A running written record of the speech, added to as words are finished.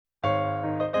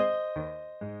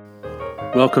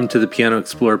Welcome to the Piano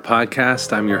Explorer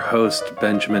podcast. I'm your host,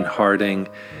 Benjamin Harding,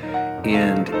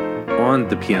 and on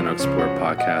the Piano Explorer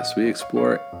podcast, we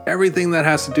explore everything that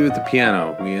has to do with the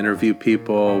piano. We interview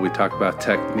people, we talk about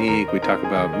technique, we talk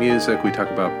about music, we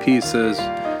talk about pieces,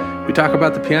 we talk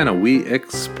about the piano. We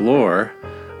explore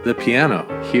the piano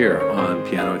here on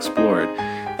Piano Explored.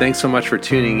 Thanks so much for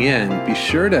tuning in. Be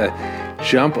sure to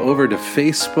jump over to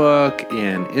Facebook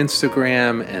and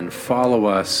Instagram and follow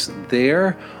us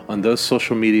there on those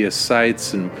social media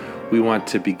sites. And we want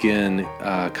to begin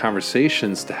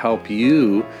conversations to help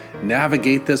you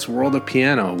navigate this world of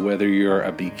piano, whether you're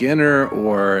a beginner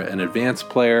or an advanced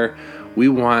player. We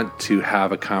want to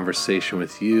have a conversation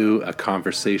with you, a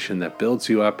conversation that builds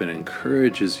you up and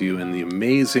encourages you in the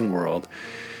amazing world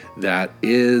that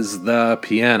is the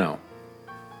piano.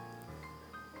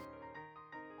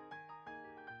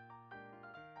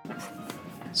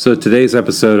 So today's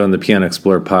episode on the Piano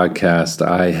Explorer podcast,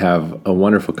 I have a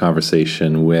wonderful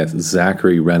conversation with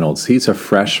Zachary Reynolds. He's a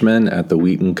freshman at the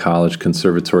Wheaton College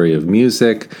Conservatory of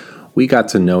Music. We got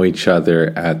to know each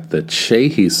other at the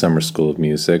Chaffey Summer School of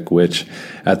Music, which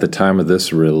at the time of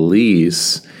this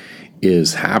release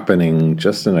is happening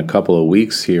just in a couple of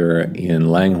weeks here in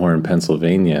Langhorne,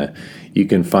 Pennsylvania. You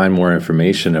can find more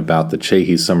information about the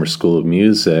Chaffey Summer School of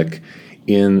Music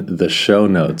in the show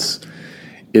notes.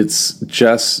 It's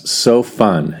just so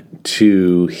fun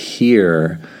to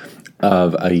hear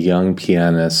of a young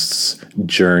pianist's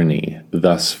journey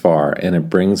thus far, and it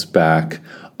brings back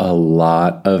a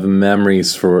lot of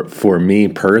memories for me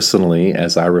personally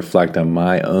as I reflect on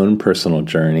my own personal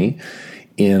journey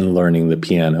in learning the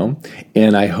piano.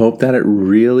 And I hope that it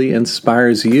really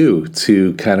inspires you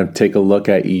to kind of take a look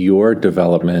at your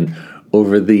development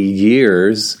over the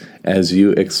years as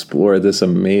you explore this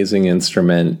amazing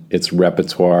instrument, its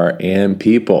repertoire, and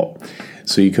people.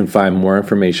 So you can find more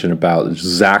information about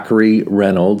Zachary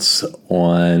Reynolds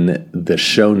on the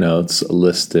show notes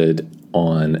listed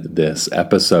on this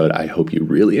episode. I hope you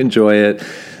really enjoy it.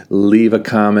 Leave a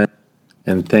comment,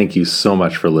 and thank you so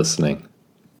much for listening.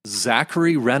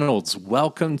 Zachary Reynolds,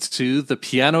 welcome to the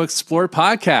Piano Explorer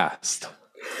podcast.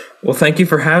 Well, thank you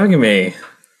for having me.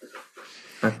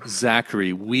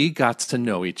 Zachary, we got to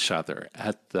know each other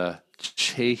at the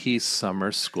Chaffey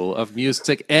Summer School of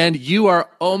Music, and you are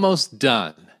almost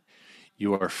done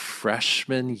your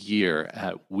freshman year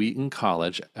at Wheaton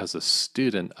College as a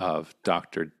student of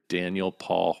Dr. Daniel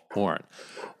Paul Horn.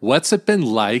 What's it been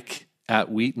like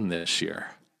at Wheaton this year?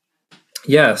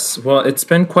 Yes, well, it's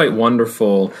been quite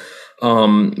wonderful.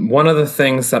 One of the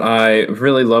things that I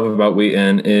really love about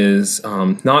Wheaton is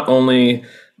not only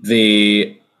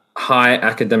the high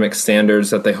academic standards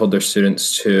that they hold their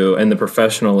students to and the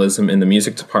professionalism in the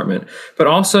music department, but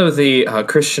also the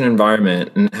Christian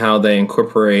environment and how they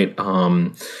incorporate,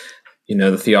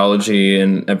 the theology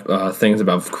and things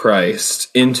about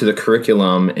Christ into the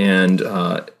curriculum and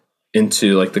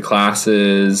into like the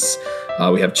classes.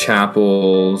 We have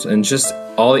chapels, and just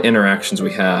all the interactions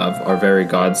we have are very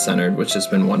God-centered, which has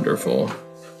been wonderful.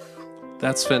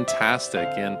 That's fantastic.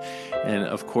 And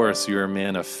of course, you're a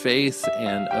man of faith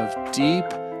and of deep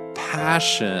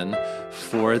passion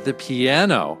for the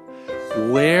piano.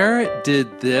 Where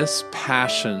did this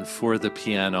passion for the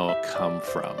piano come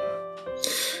from?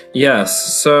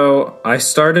 Yes, so I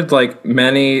started like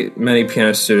many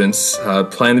piano students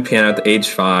playing the piano at the age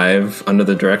 5 under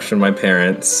the direction of my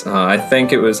parents. I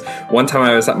think it was one time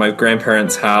I was at my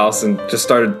grandparents' house and just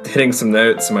started hitting some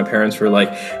notes, and my parents were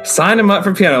like, sign him up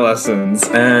for piano lessons.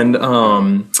 And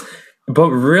but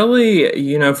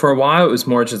really, for a while it was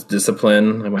more just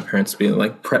discipline. Like my parents being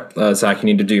like, Zach, you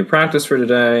need to do your practice for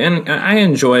today. And I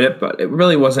enjoyed it, but it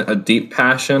really wasn't a deep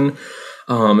passion.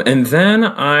 And then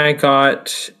I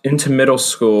got into middle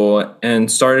school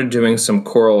and started doing some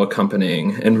choral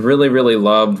accompanying and really, really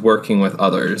loved working with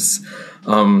others.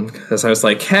 Because I was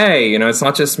like, hey, it's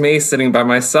not just me sitting by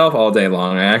myself all day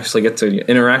long. I actually get to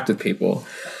interact with people.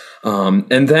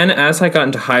 And then as I got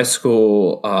into high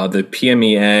school, the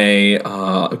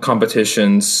PMEA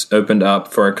competitions opened up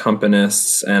for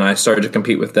accompanists, and I started to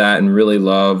compete with that and really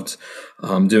loved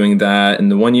doing that.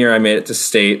 And the one year I made it to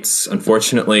states,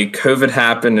 unfortunately, COVID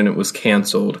happened and it was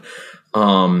canceled.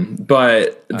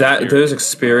 But those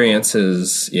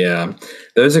experiences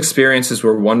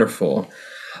were wonderful.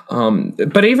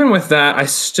 But even with that, I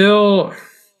still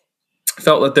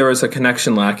felt that there was a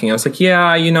connection lacking. I was like,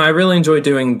 I really enjoy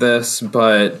doing this,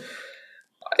 but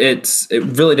it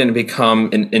really didn't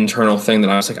become an internal thing that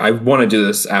I was like, I want to do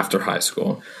this after high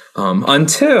school.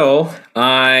 Until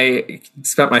I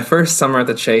spent my first summer at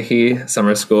the Chaffey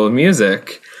Summer School of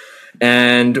Music.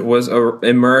 and was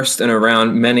immersed and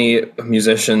around many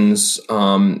musicians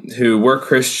who were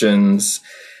Christians.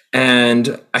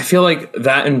 And I feel like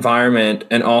that environment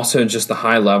and also just the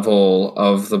high level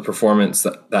of the performance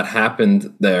that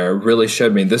happened there really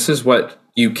showed me this is what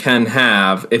you can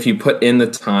have if you put in the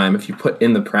time, if you put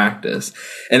in the practice.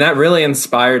 And that really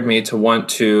inspired me to want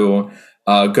to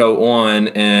go on,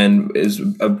 and is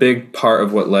a big part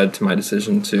of what led to my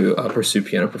decision to pursue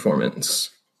piano performance.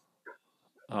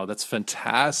 Oh, that's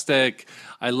fantastic.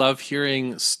 I love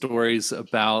hearing stories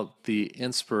about the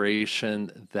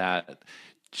inspiration that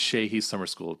Chaffey Summer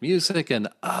School of Music and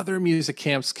other music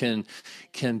camps can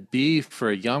be for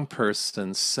a young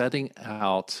person setting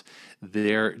out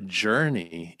their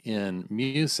journey in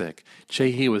music.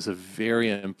 Chaffey was a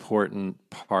very important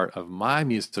part of my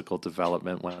musical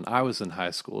development when I was in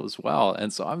high school as well.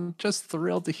 And so I'm just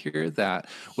thrilled to hear that,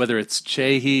 whether it's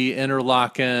Chaffey,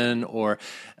 Interlochen, or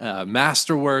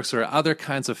Masterworks, or other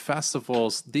kinds of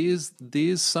festivals,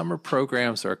 these summer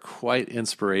programs are quite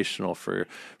inspirational for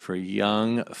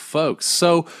young folks.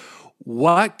 So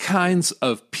what kinds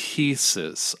of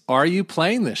pieces are you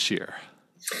playing this year?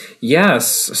 Yes.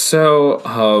 So,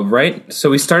 So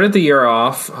we started the year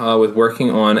off with working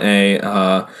on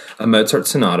a Mozart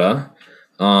sonata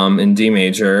in D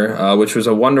major, which was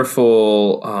a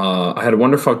wonderful. I had a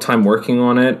wonderful time working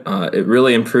on it. It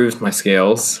really improved my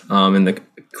scales and the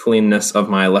cleanness of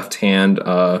my left hand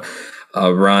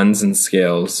runs and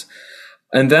scales.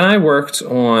 And then I worked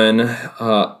on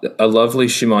a lovely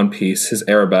Schumann piece, his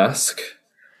Arabesque.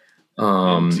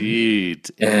 Indeed.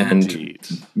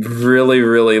 Really,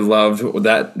 really loved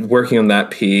that, working on that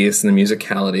piece and the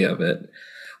musicality of it.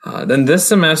 Then this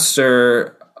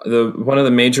semester, one of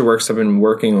the major works I've been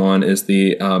working on is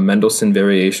the Mendelssohn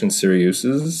Variation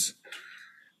Serieuses,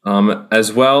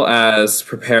 as well as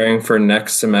preparing for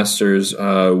next semester's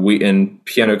Wheaton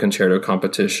Piano Concerto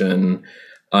competition,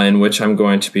 in which I'm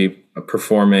going to be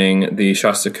performing the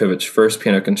Shostakovich First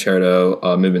Piano Concerto,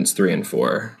 movements 3 and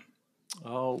 4.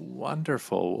 Oh,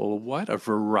 wonderful. Well, what a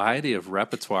variety of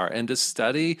repertoire. And to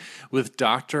study with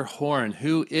Dr. Horn,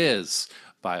 who is,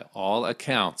 by all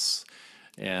accounts,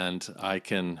 and I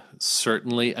can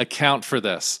certainly account for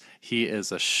this, he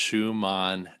is a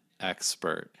Schumann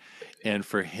expert. And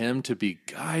for him to be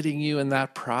guiding you in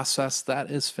that process, that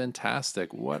is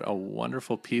fantastic. What a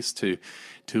wonderful piece to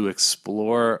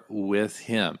explore with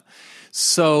him.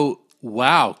 So,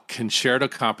 wow, concerto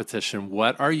competition.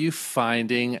 What are you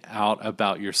finding out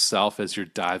about yourself as you're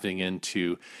diving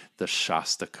into the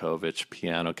Shostakovich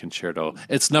Piano Concerto?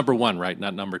 It's number 1, right?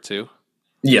 Not number 2?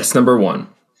 Yes, number 1.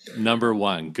 Number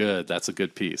 1. Good. That's a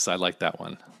good piece. I like that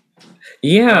one.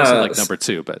 Yeah. I also like number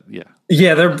 2, but yeah.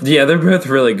 Yeah, they're both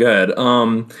really good.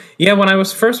 When I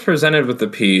was first presented with the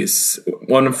piece,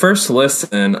 when I first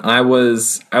listened, I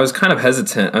was kind of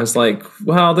hesitant. I was like,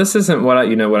 well, this isn't what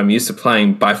I'm used to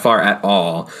playing by far at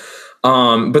all.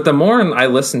 But the more I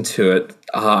listened to it,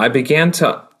 I began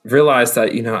to realize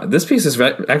that, this piece is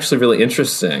actually really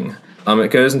interesting.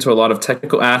 It goes into a lot of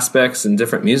technical aspects and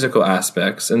different musical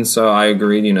aspects. And so I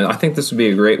agreed, I think this would be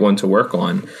a great one to work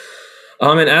on.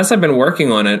 And as I've been working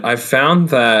on it, I've found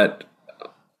that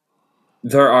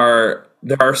there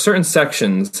are certain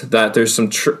sections that there's some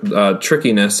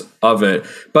trickiness of it,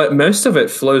 but most of it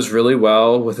flows really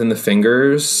well within the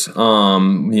fingers.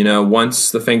 Once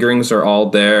the fingerings are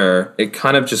all there, it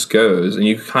kind of just goes, and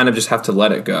you kind of just have to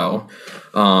let it go.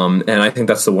 And I think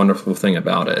that's the wonderful thing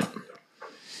about it.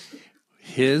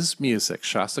 His music,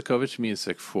 Shostakovich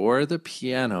music for the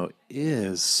piano,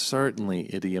 is certainly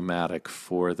idiomatic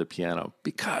for the piano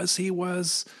because he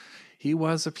was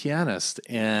a pianist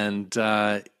and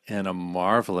a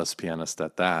marvelous pianist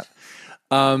at that.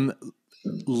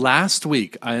 Last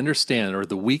week, I understand, or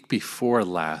the week before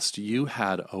last, you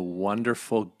had a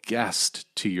wonderful guest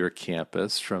to your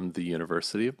campus from the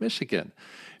University of Michigan,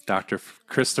 Dr.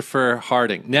 Christopher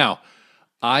Harding. Now,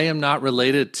 I am not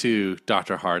related to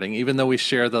Dr. Harding, even though we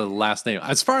share the last name.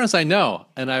 As far as I know,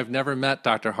 and I've never met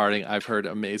Dr. Harding, I've heard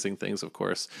amazing things, of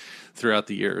course, throughout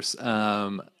the years.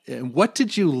 And what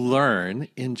did you learn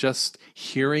in just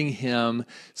hearing him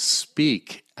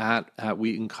speak at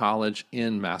Wheaton College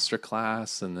in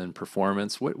masterclass and then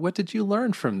performance? What did you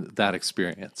learn from that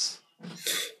experience?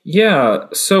 Yeah,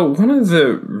 so one of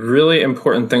the really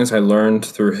important things I learned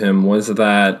through him was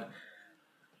that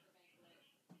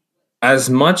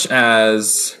as much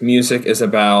as music is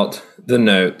about the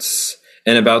notes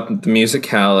and about the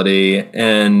musicality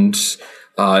and,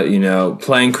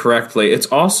 playing correctly, it's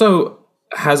also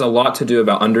has a lot to do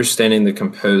about understanding the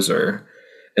composer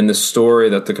and the story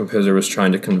that the composer was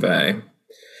trying to convey.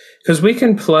 Because we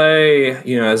can play,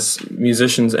 as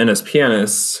musicians and as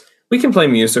pianists, we can play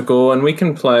musical and we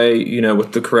can play,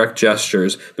 with the correct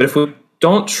gestures. But if we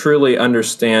don't truly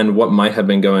understand what might have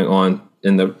been going on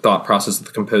in the thought process of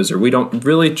the composer, we don't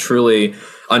really truly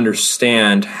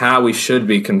understand how we should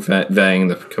be conveying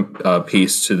the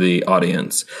piece to the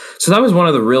audience. So that was one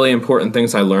of the really important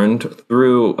things I learned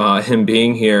through him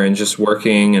being here and just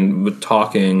working and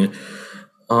talking.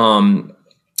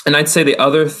 And I'd say the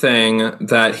other thing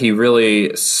that he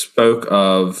really spoke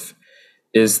of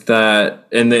is that,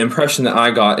 and the impression that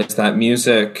I got is that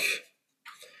music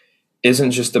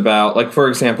isn't just about, like, for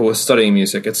example, with studying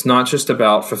music, it's not just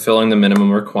about fulfilling the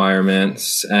minimum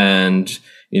requirements and,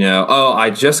 I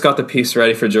just got the piece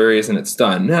ready for juries and it's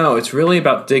done. No, it's really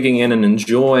about digging in and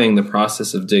enjoying the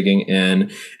process of digging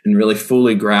in and really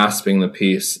fully grasping the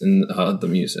piece and the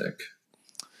music.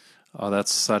 Oh,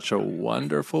 that's such a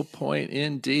wonderful point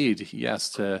indeed. Yes,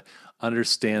 to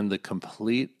understand the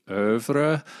complete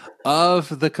oeuvre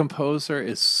of the composer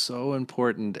is so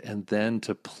important, and then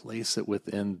to place it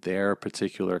within their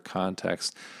particular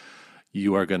context.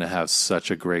 You are going to have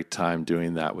such a great time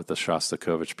doing that with the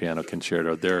Shostakovich Piano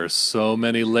Concerto. There are so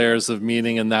many layers of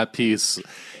meaning in that piece.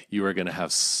 You are going to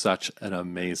have such an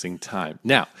amazing time.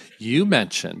 Now, you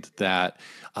mentioned that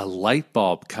a light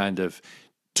bulb kind of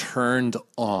turned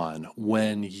on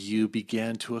when you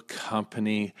began to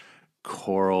accompany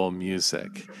choral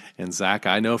music. And Zach,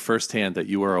 I know firsthand that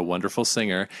you are a wonderful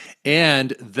singer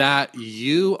and that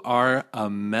you are a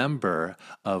member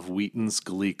of Wheaton's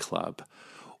Glee Club.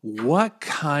 What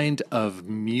kind of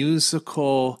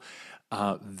musical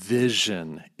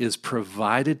vision is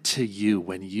provided to you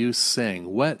when you sing?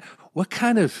 What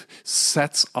kind of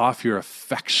sets off your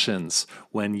affections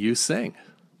when you sing?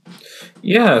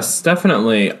 Yes,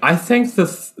 definitely. I think the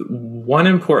one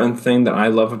important thing that I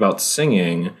love about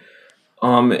singing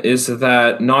is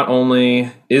that not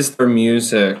only is there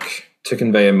music to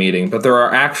convey a meaning, but there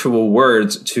are actual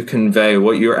words to convey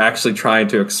what you're actually trying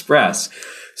to express.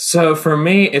 So for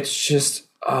me, it's just,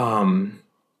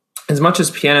 as much as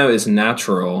piano is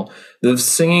natural, the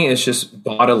singing is just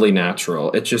bodily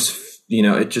natural. It just,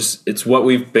 it's what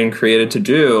we've been created to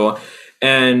do.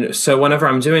 And so whenever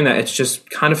I'm doing that, it's just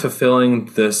kind of fulfilling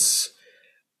this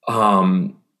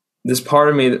part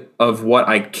of me of what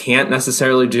I can't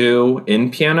necessarily do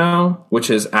in piano, which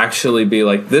is actually be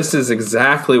like, this is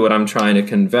exactly what I'm trying to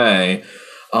convey.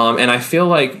 And I feel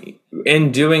like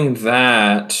in doing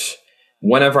that,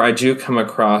 whenever I do come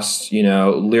across,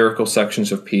 lyrical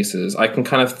sections of pieces, I can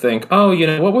kind of think, oh,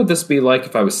 what would this be like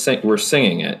if I were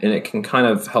singing it? And it can kind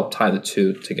of help tie the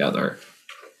two together.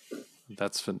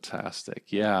 That's fantastic.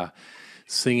 Yeah.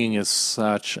 Singing is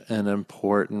such an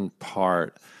important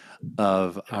part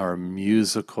of our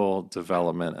musical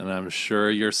development. And I'm sure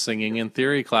you're singing in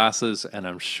theory classes, and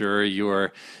I'm sure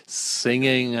you're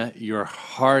singing your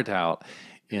heart out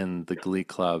in the Glee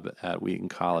Club at Wheaton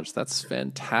College. That's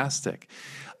fantastic.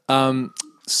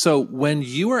 So when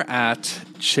you were at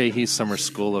Chaffey Summer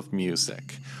School of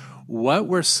Music, what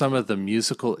were some of the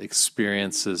musical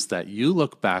experiences that you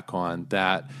look back on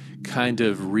that kind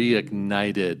of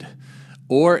reignited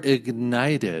or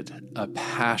ignited a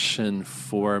passion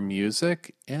for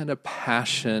music and a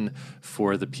passion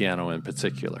for the piano in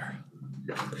particular?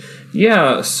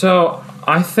 Yeah, so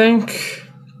I think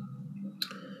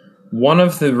one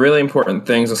of the really important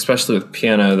things, especially with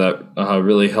piano, that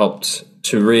really helped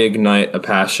to reignite a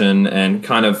passion and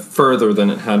kind of further than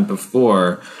it had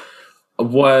before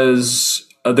was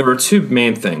there were two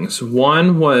main things.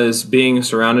 One was being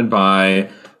surrounded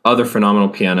by other phenomenal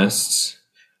pianists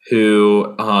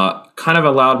who kind of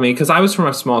allowed me, because I was from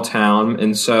a small town,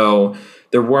 and so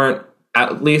there weren't,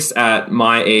 at least at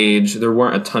my age, there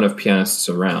weren't a ton of pianists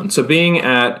around. So being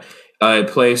at a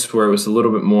place where it was a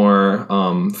little bit more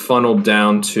funneled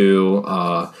down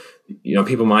to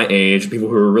people my age, people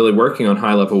who were really working on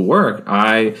high level work,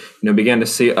 I began to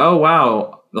see, oh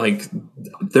wow, like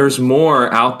there's more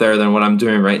out there than what I'm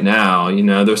doing right now.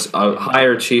 There's a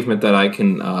higher achievement that I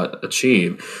can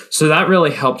achieve. So that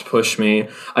really helped push me.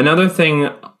 Another thing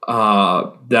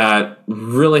that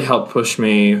really helped push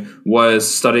me was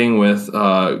studying with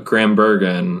Graham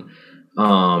Bergen.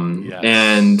 Yes.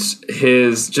 And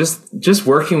his just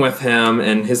working with him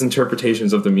and his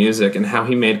interpretations of the music and how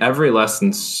he made every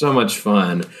lesson so much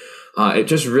fun. It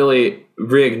just really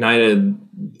reignited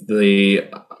the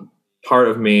part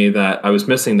of me that I was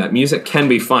missing, that music can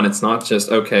be fun. It's not just,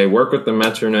 okay, work with the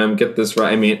metronome, get this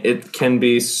right. I mean, it can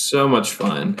be so much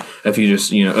fun if you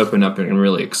just, open up and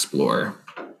really explore.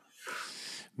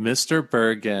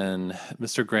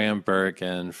 Mr. Graham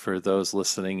Bergen, for those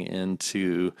listening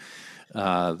into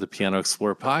the Piano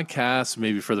Explorer podcast,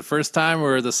 maybe for the first time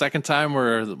or the second time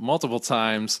or multiple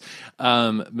times,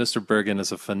 Mr. Bergen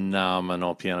is a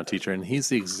phenomenal piano teacher, and he's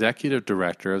the executive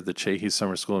director of the Chaffey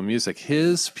Summer School of Music.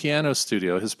 His piano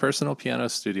studio, his personal piano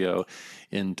studio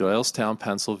in Doylestown,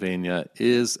 Pennsylvania,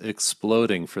 is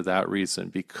exploding for that reason,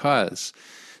 because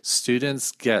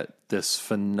students get this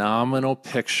phenomenal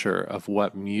picture of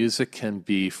what music can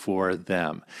be for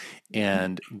them.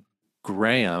 And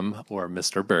Graham, or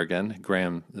Mr. Bergen,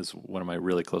 Graham is one of my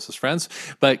really closest friends,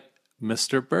 but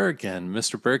Mr.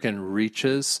 Bergen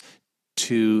reaches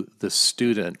to the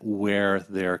student where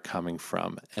they're coming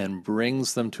from and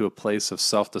brings them to a place of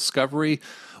self-discovery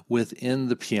within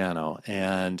the piano.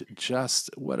 And just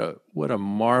what a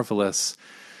marvelous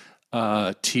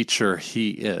teacher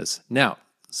he is. Now,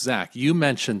 Zach, you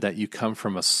mentioned that you come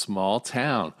from a small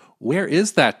town. Where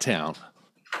is that town?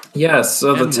 Yes,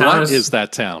 so the town what is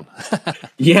that town?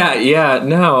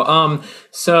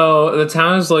 So the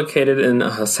town is located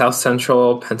in south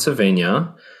central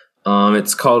Pennsylvania.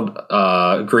 It's called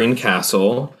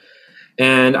Greencastle,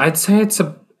 and I'd say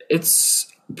it's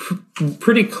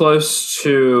pretty close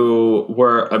to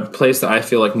where a place that I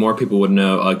feel like more people would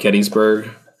know, Gettysburg,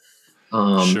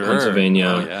 Pennsylvania.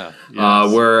 Oh, yeah.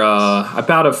 Yes. We're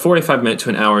about a 45-minute to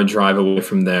an hour drive away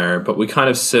from there, but we kind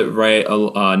of sit right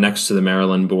next to the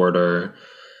Maryland border.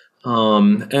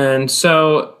 And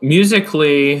so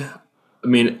musically, I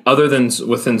mean, other than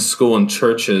within school and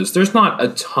churches, there's not a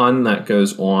ton that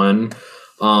goes on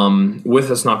with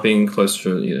us not being close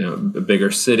to a bigger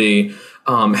city.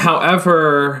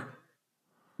 However,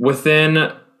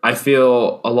 within, I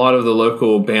feel, a lot of the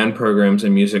local band programs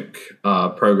and music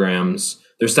programs,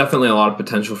 there's definitely a lot of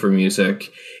potential for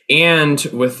music. And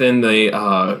within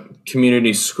the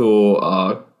community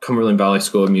school, Cumberland Valley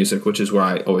School of Music, which is where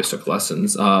I always took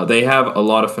lessons, they have a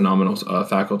lot of phenomenal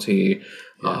faculty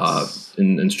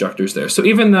and instructors there. So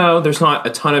even though there's not a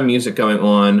ton of music going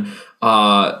on,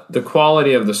 the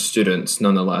quality of the students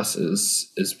nonetheless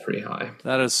is pretty high.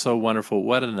 That is so wonderful.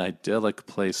 What an idyllic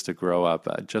place to grow up.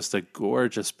 Just a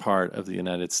gorgeous part of the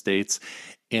United States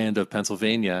and of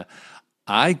Pennsylvania.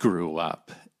 I grew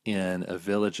up in a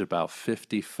village about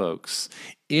 50 folks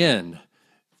in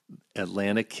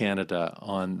Atlantic Canada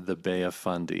on the Bay of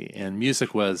Fundy, and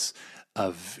music was a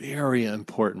very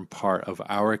important part of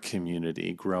our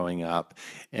community growing up,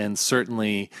 and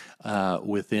certainly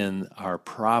within our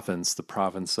province, the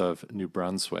province of New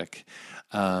Brunswick,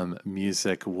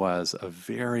 music was a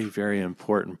very, very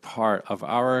important part of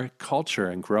our culture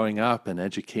and growing up and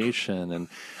education. And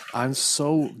I'm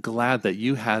so glad that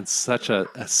you had such a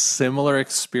similar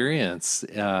experience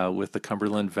with the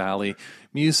Cumberland Valley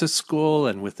Music School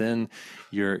and within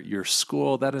your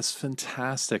school. That is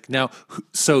fantastic. Now,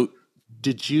 so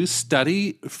did you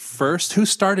study first? Who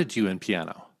started you in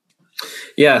piano?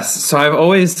 Yes, so I've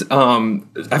always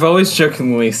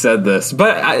jokingly said this,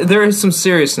 but there is some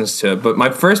seriousness to it. But my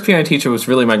first piano teacher was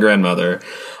really my grandmother.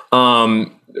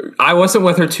 I wasn't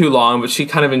with her too long, but she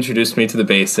kind of introduced me to the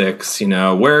basics,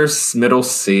 where's middle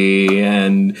C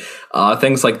and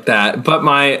things like that. But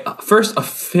my first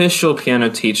official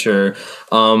piano teacher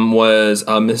was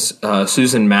Miss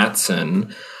Susan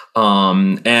Matson.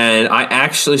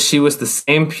 And she was the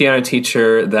same piano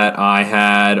teacher that I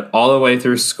had all the way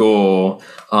through school,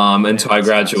 until I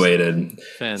graduated.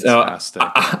 Fantastic.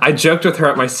 So I joked with her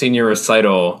at my senior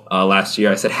recital, last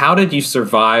year. I said, "How did you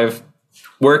survive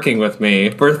working with me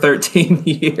for 13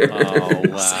 years?" Oh,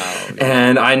 wow.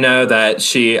 And I know that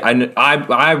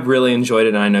I really enjoyed it,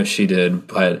 and I know she did.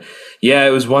 But yeah,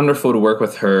 it was wonderful to work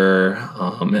with her.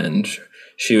 And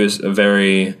she was a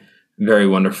very, very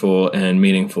wonderful and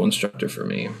meaningful instructor for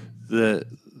me. The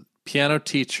piano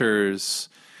teachers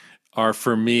are,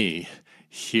 for me,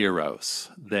 heroes.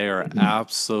 They are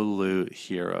absolute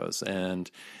heroes, and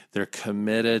they're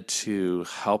committed to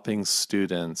helping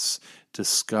students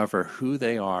discover who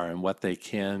they are and what they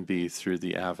can be through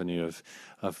the avenue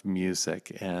of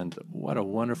music. And what a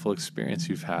wonderful experience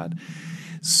you've had.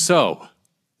 So,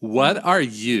 what are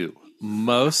you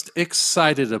most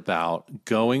excited about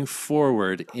going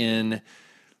forward in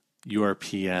your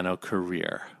piano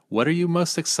career? What are you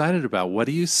most excited about? What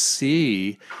do you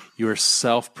see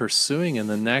yourself pursuing in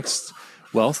the next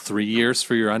 3 years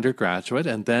for your undergraduate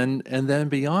and then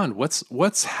beyond?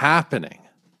 What's happening?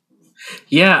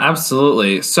 Yeah,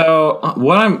 absolutely. So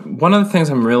one of the things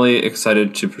I'm really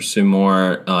excited to pursue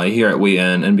more here at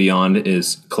Wheaton and beyond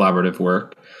is collaborative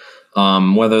work.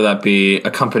 Whether that be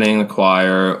accompanying the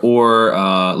choir or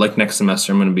like next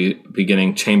semester, I'm going to be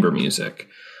beginning chamber music.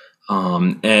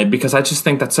 And because I just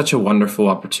think that's such a wonderful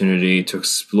opportunity to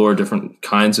explore different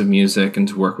kinds of music and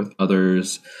to work with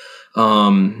others.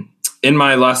 In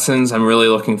my lessons, I'm really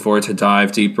looking forward to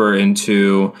dive deeper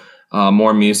into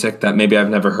more music that maybe I've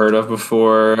never heard of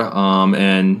before.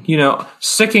 And,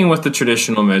 sticking with the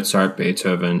traditional Mozart,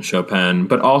 Beethoven, Chopin,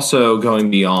 but also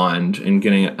going beyond and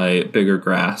getting a bigger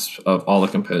grasp of all the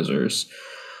composers.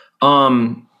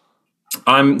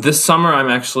 This summer I'm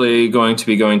actually going to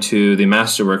be going to the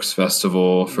Masterworks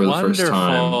Festival for the first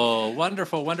time.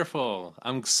 Wonderful.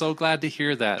 I'm so glad to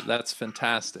hear that. That's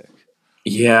fantastic.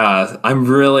 Yeah, I'm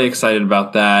really excited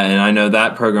about that. And I know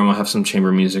that program will have some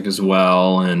chamber music as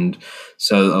well. And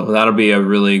so that'll be a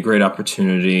really great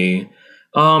opportunity.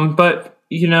 But,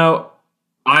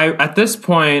 at this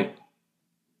point,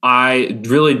 I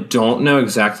really don't know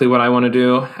exactly what I want to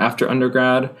do after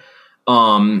undergrad.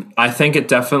 I think it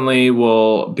definitely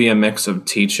will be a mix of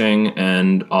teaching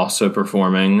and also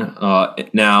performing.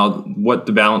 Now, what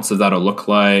the balance of that'll look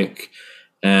like,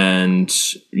 and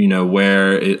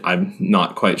I'm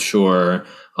not quite sure.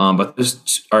 But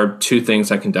those are two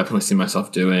things I can definitely see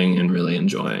myself doing and really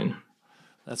enjoying.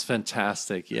 That's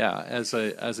fantastic. Yeah, as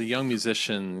a young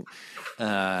musician,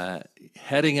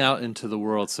 heading out into the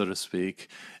world, so to speak,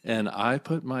 and I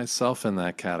put myself in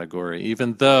that category,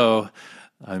 even though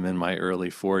I'm in my early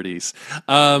 40s.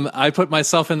 I put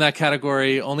myself in that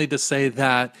category only to say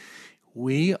that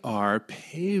we are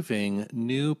paving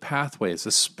new pathways,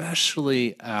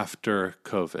 especially after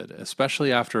COVID,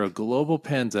 especially after a global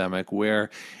pandemic where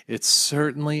it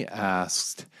certainly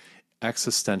asked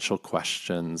existential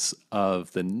questions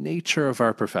of the nature of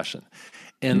our profession.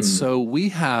 And so we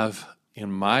have,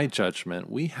 in my judgment,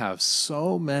 we have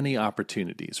so many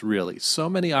opportunities, really, so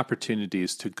many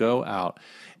opportunities to go out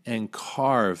and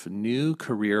carve new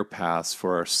career paths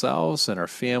for ourselves and our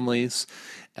families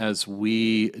as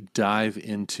we dive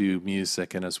into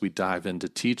music and as we dive into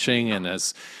teaching, and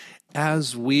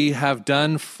as we have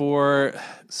done for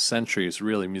centuries,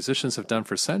 really, musicians have done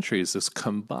for centuries, this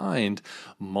combined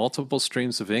multiple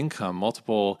streams of income,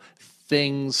 multiple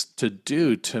things to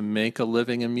do to make a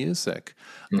living in music.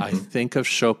 I think of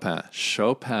Chopin.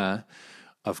 Chopin,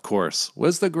 of course,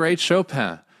 was the great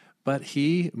Chopin, but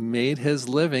he made his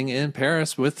living in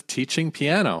Paris with teaching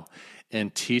piano.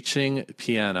 And teaching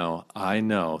piano, I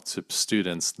know, to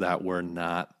students that were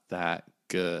not that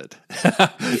good.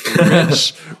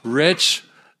 rich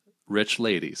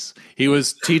ladies. He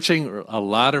was teaching a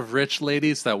lot of rich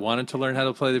ladies that wanted to learn how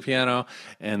to play the piano.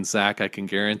 And Zach, I can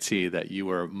guarantee that you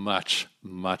were much,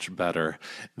 much better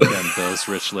than those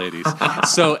rich ladies.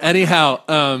 So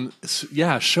anyhow,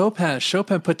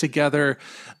 Chopin put together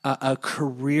a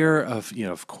career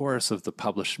of course, of the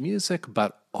published music,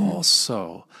 but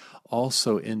also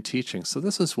in teaching. So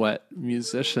this is what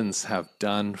musicians have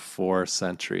done for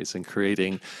centuries in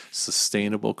creating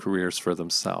sustainable careers for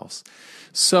themselves.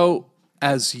 So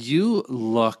as you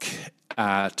look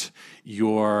at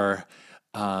your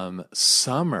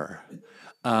summer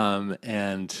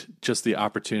and just the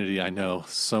opportunity, I know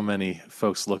so many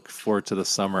folks look forward to the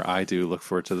summer. I do look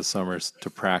forward to the summers to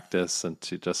practice and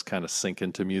to just kind of sink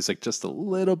into music just a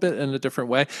little bit in a different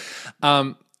way.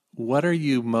 What are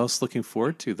you most looking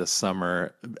forward to this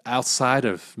summer outside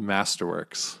of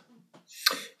Masterworks?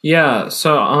 Yeah,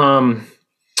 so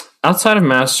outside of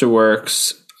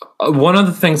Masterworks, one of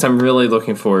the things I'm really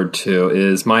looking forward to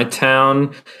is my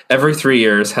town every 3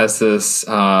 years has this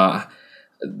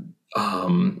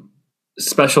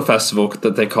special festival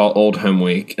that they call Old Home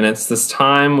Week. And it's this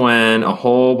time when a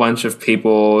whole bunch of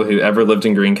people who ever lived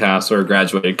in Greencastle or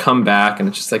graduated come back, and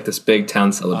it's just like this big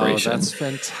town celebration. Oh, that's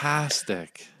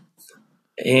fantastic.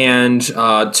 And 2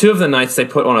 of the nights they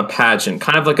put on a pageant,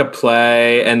 kind of like a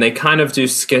play, and they kind of do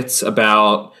skits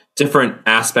about different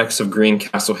aspects of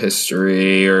Greencastle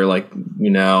history, or I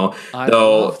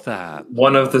love that.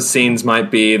 One of the scenes might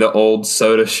be the old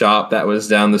soda shop that was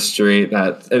down the street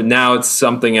that now it's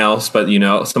something else, but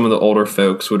some of the older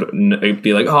folks would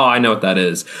be like, oh, I know what that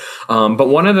is. But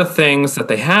one of the things that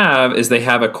they have is they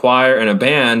have a choir and a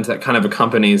band that kind of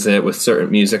accompanies it with certain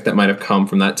music that might have come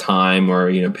from that time, or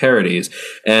parodies.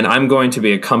 And I'm going to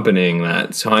be accompanying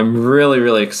that, so I'm really,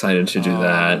 really excited to do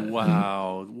that. Wow.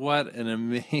 What an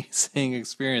amazing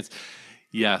experience.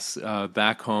 Yes,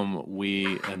 back home,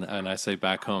 and I say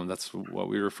back home, that's what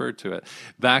we refer to it.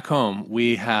 Back home,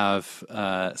 we have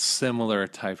similar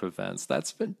type events. That's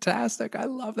fantastic. I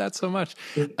love that so much.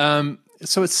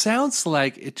 So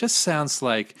it just sounds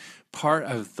like part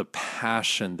of the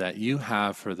passion that you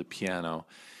have for the piano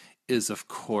is, of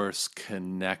course,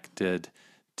 connected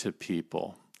to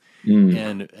people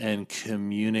and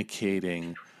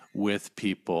communicating with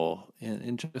people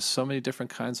in just so many different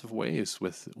kinds of ways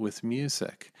with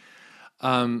music.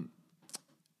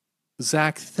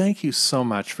 Zach, thank you so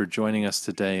much for joining us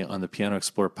today on the Piano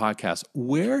Explorer podcast.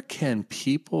 Where can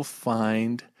people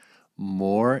find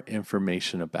more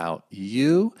information about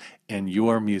you and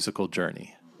your musical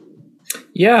journey?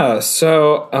 Yeah,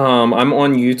 so I'm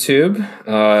on YouTube.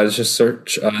 Just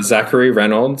search Zachary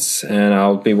Reynolds, and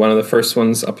I'll be one of the first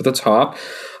ones up at the top.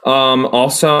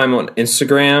 Also, I'm on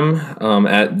Instagram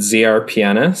at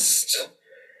ZRPianist.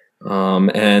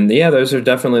 And yeah, those are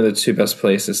definitely the two best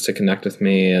places to connect with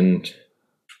me and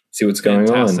see what's going on.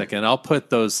 Fantastic. And I'll put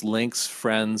those links,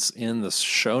 friends, in the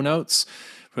show notes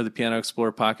for the Piano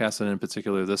Explorer podcast, and in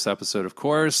particular this episode, of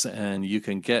course. And you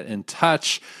can get in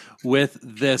touch with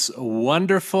this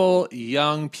wonderful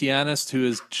young pianist who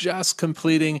is just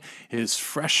completing his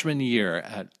freshman year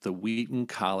at the Wheaton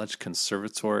College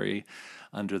Conservatory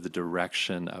under the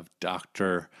direction of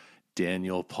Dr.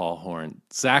 Daniel Paulhorn.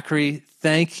 Zachary,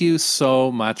 thank you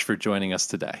so much for joining us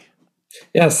today.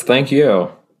 Yes, thank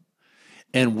you.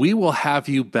 And we will have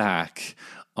you back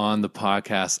on the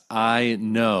podcast, I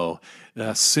know,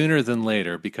 sooner than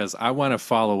later, because I want to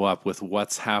follow up with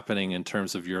what's happening in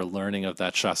terms of your learning of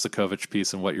that Shostakovich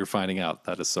piece and what you're finding out.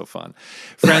 That is so fun.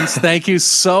 Friends, thank you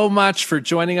so much for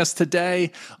joining us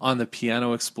today on the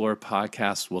Piano Explorer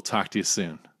podcast. We'll talk to you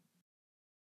soon.